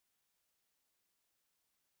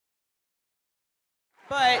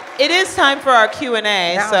But it is time for our Q&A,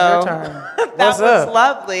 Now so it's your turn. that What's was up?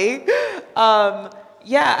 lovely.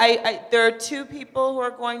 Yeah, there are two people who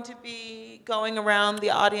are going to be going around the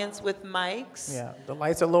audience with mics. Yeah, the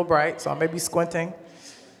lights are a little bright, so I may be squinting.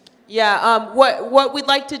 Yeah, what we'd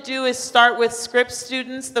like to do is start with Scripps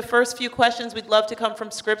students. The first few questions we'd love to come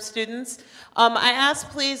from Scripps students. I ask,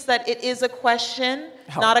 please, that it is a question,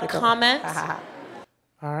 not a comment.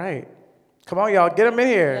 All right. Come on, y'all. Get them in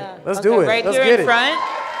here. Yeah. Let's Okay, do it. right Let's here get in it. front.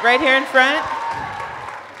 Right here in front.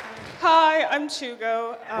 Hi, I'm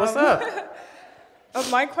Chugo. What's up?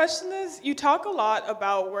 My question is, you talk a lot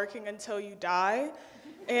about working until you die,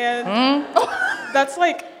 and that's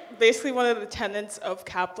like basically one of the tenets of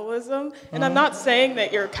capitalism. And I'm not saying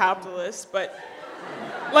that you're a capitalist, but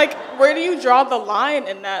like, where do you draw the line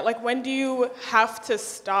in that? Like, when do you have to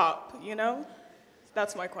stop, you know?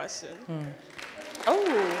 That's my question. Oh,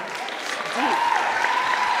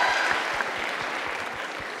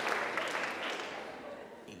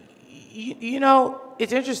 deep. You know,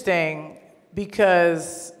 it's interesting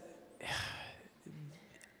because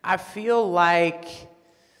I feel like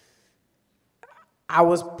I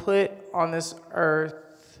was put on this earth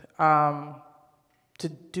to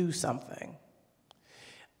do something.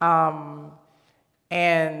 And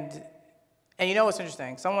you know what's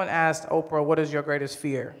interesting? Someone asked Oprah, what is your greatest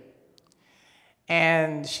fear?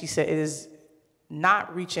 And she said, it is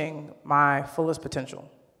not reaching my fullest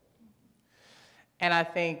potential. And I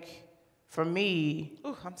think for me,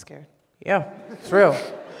 Ooh, I'm scared. yeah, it's real.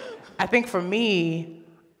 I think for me,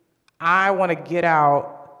 I want to get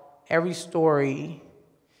out every story,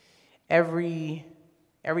 every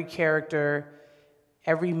character,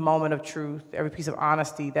 every moment of truth, every piece of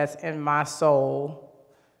honesty that's in my soul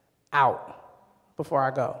out before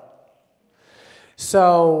I go.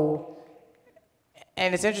 So,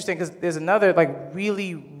 and it's interesting because there's another like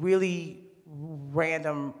really, really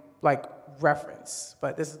random like reference,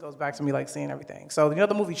 but this goes back to me like seeing everything. So you know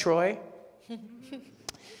the movie Troy?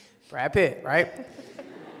 Brad Pitt, right?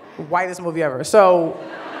 Whitest movie ever. So,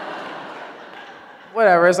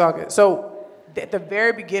 whatever, it's all good. So, at the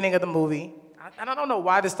very beginning of the movie, and I don't know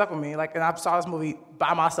why this stuck with me, like, and I saw this movie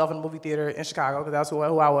by myself in the movie theater in Chicago, because that's who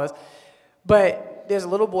I was. But there's a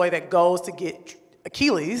little boy that goes to get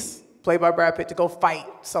Achilles, played by Brad Pitt, to go fight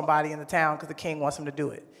somebody in the town because the king wants him to do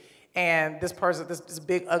it. And this person, this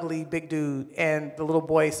big, ugly, big dude, and the little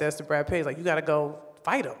boy says to Brad Pitt, he's like, you gotta go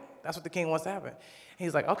fight him. That's what the king wants to happen. And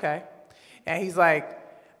he's like, okay. And he's like,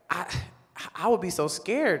 I would be so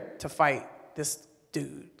scared to fight this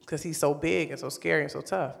dude because he's so big and so scary and so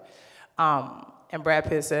tough. And Brad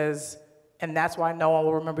Pitt says, and that's why no one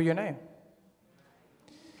will remember your name.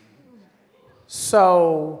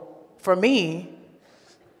 So for me,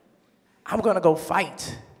 I'm gonna go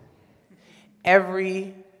fight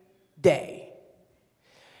every day.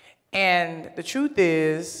 And the truth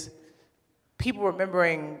is, people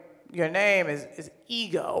remembering your name is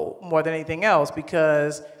ego more than anything else,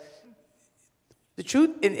 because the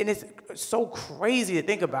truth, and it's so crazy to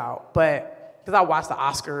think about, but because I watch the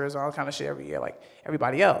Oscars and all that kind of shit every year, like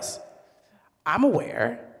everybody else, I'm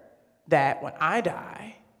aware that when I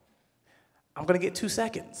die, I'm gonna get 2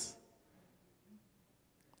 seconds.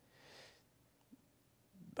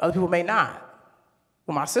 Other people may not.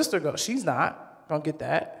 When my sister goes, she's not gonna get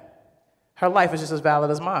that. Her life is just as valid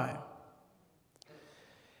as mine.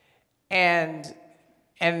 And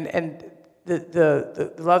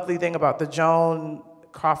the lovely thing about the Joan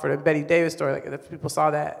Crawford and Betty Davis story, like if people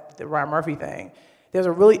saw that, the Ryan Murphy thing, there's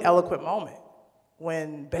a really eloquent moment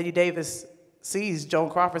when Betty Davis sees Joan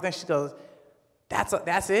Crawford, and she goes, that's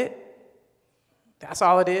it? That's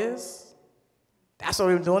all it is? That's what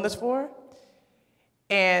we're doing this for?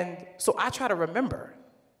 And so I try to remember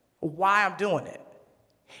why I'm doing it.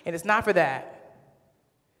 And it's not for that.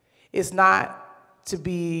 It's not to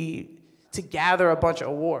gather a bunch of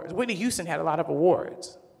awards. Whitney Houston had a lot of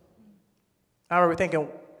awards. I remember thinking,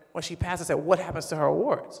 when she passed, I said, what happens to her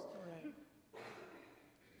awards? Right.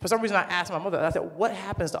 For some reason, I asked my mother, I said, what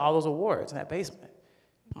happens to all those awards in that basement?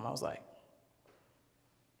 And I was like,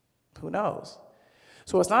 who knows?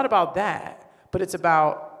 So it's not about that, but it's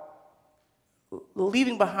about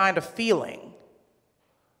leaving behind a feeling,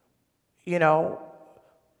 you know,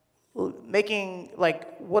 making,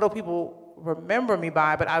 like, what do people remember me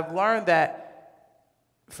by? But I've learned that,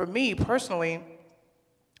 for me personally,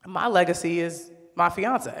 my legacy is my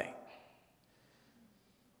fiance.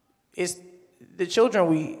 It's the children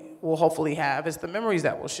we will hopefully have. It's the memories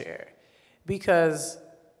that we'll share. Because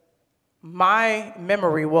my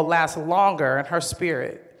memory will last longer in her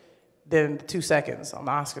spirit than the 2 seconds on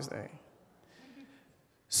the Oscars thing.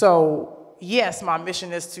 So, yes, my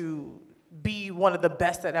mission is to be one of the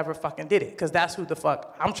best that ever fucking did it, because that's who the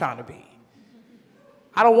fuck I'm trying to be.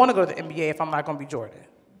 I don't want to go to the NBA if I'm not going to be Jordan.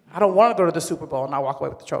 I don't want to go to the Super Bowl and not walk away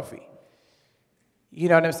with the trophy. You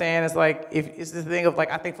know what I'm saying? It's like, if it's the thing of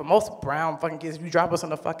like, I think for most brown fucking kids, if you drop us in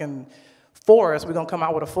the fucking forest, we're going to come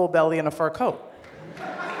out with a full belly and a fur coat.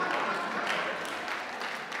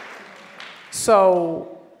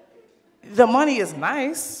 So the money is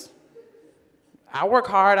nice. I work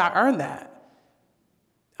hard, I earn that.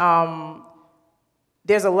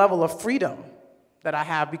 There's a level of freedom that I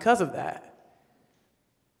have because of that.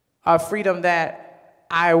 A freedom that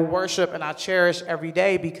I worship and I cherish every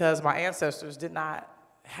day because my ancestors did not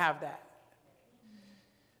have that.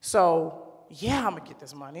 So, yeah, I'm gonna get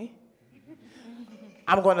this money.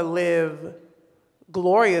 I'm gonna live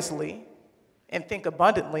gloriously and think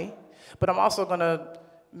abundantly, but I'm also gonna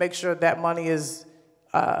make sure that money is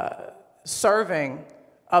serving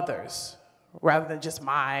others rather than just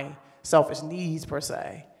my selfish needs per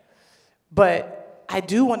se. But I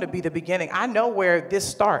do want to be the beginning. I know where this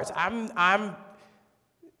starts.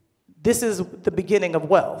 This is the beginning of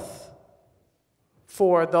wealth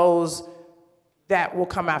for those that will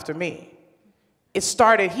come after me. It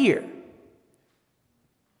started here.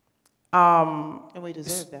 And we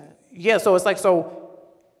deserve that. Yeah, so it's like, so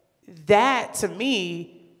that to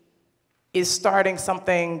me is starting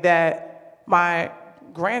something that my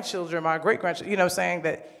grandchildren, my great-grandchildren, you know, saying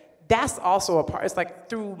that's also a part. It's like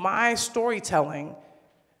through my storytelling,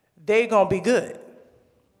 they gonna be good.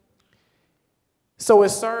 So it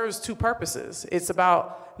serves two purposes. It's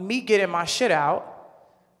about me getting my shit out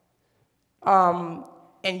and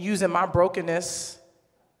using my brokenness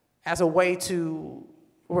as a way to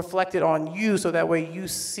reflect it on you so that way you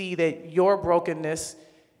see that your brokenness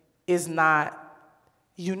is not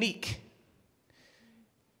unique.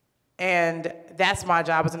 And that's my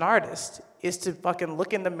job as an artist, is to fucking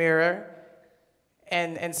look in the mirror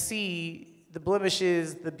and see the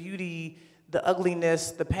blemishes, the beauty, the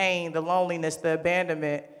ugliness, the pain, the loneliness, the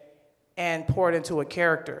abandonment, and pour it into a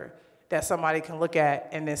character that somebody can look at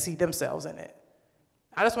and then see themselves in it.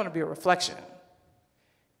 I just want to be a reflection.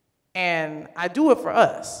 And I do it for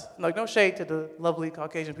us. Like, no shade to the lovely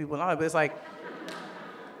Caucasian people and all that, but it's like,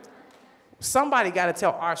 somebody got to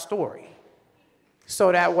tell our story.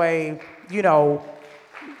 So that way, you know,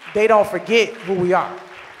 they don't forget who we are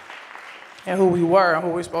and who we were and who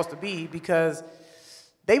we're supposed to be, because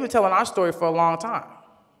they've been telling our story for a long time.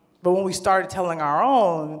 But when we started telling our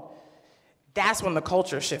own, that's when the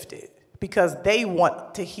culture shifted, because they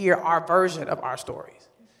want to hear our version of our stories.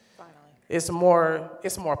 Finally. It's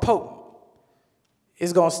more potent.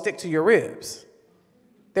 It's gonna stick to your ribs.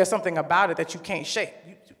 There's something about it that you can't shake.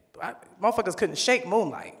 Motherfuckers couldn't shake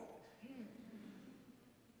Moonlight.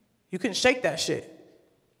 You couldn't shake that shit.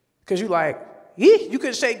 Because you like, you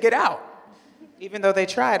couldn't shake Get Out. Even though they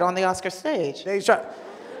tried on the Oscar stage. They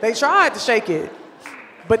tried to shake it.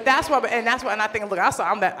 But that's why, and I think, look, I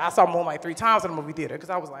saw Moonlight 3 times in the movie theater, because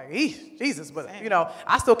I was like, Jesus, but you know,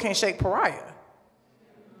 I still can't shake Pariah.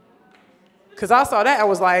 Because I saw that, I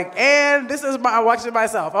was like, and this is I'm watching it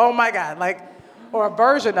myself, oh my God, like, or a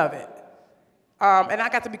version of it. And I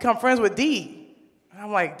got to become friends with D. And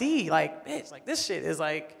I'm like, D, like, bitch, like, this shit is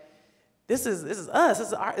like, this is us,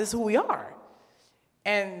 this is who we are.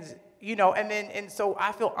 And, you know, and so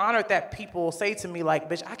I feel honored that people say to me, like,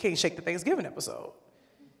 bitch, I can't shake the Thanksgiving episode.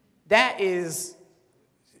 That is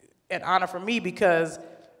an honor for me, because,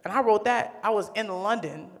 and I wrote that, I was in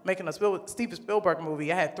London making a Steven Spielberg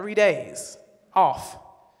movie. I had 3 days off.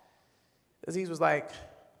 Aziz was like,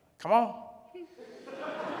 come on.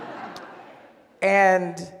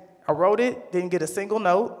 And I wrote it, didn't get a single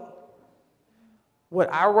note.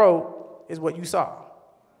 What I wrote is what you saw.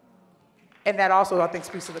 And that also, I think,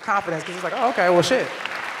 speaks to the confidence, because it's like, oh, okay, well, shit.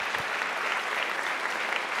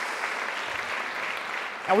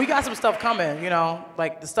 And we got some stuff coming, you know,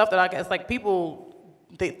 like the stuff that I guess, like people,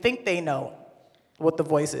 they think they know what The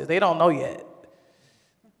Voice is. They don't know yet.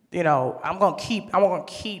 You know, I'm gonna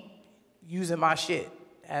keep using my shit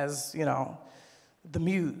as, you know, the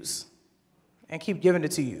muse, and keep giving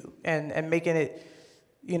it to you and making it,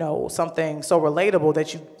 you know, something so relatable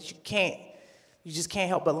that you just can't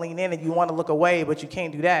help but lean in, and you want to look away, but you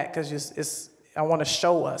can't do that, because I want to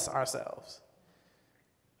show us ourselves.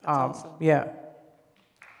 That's awesome. Yeah.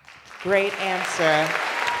 Great answer.